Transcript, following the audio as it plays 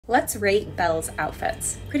Let's rate Belle's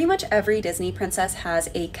outfits. Pretty much every Disney princess has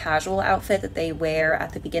a casual outfit that they wear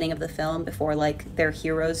at the beginning of the film before like their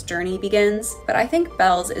hero's journey begins, but I think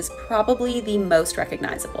Belle's is probably the most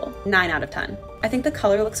recognizable. 9 out of 10. I think the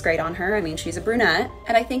color looks great on her. I mean, she's a brunette,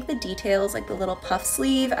 and I think the details like the little puff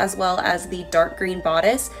sleeve as well as the dark green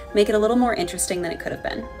bodice make it a little more interesting than it could have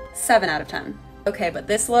been. 7 out of 10. Okay, but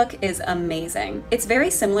this look is amazing. It's very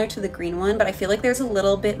similar to the green one, but I feel like there's a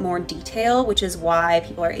little bit more detail, which is why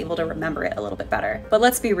people are able to remember it a little bit better. But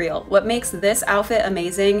let's be real, what makes this outfit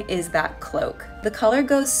amazing is that cloak. The color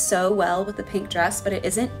goes so well with the pink dress, but it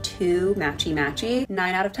isn't too matchy-matchy.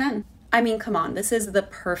 9 out of 10. I mean, come on, this is the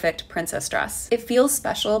perfect princess dress. It feels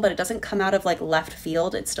special, but it doesn't come out of like left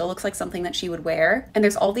field. It still looks like something that she would wear. And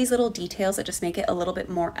there's all these little details that just make it a little bit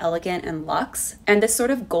more elegant and luxe. And this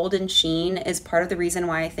sort of golden sheen is part of the reason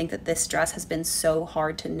why I think that this dress has been so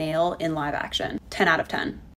hard to nail in live action. 10 out of 10.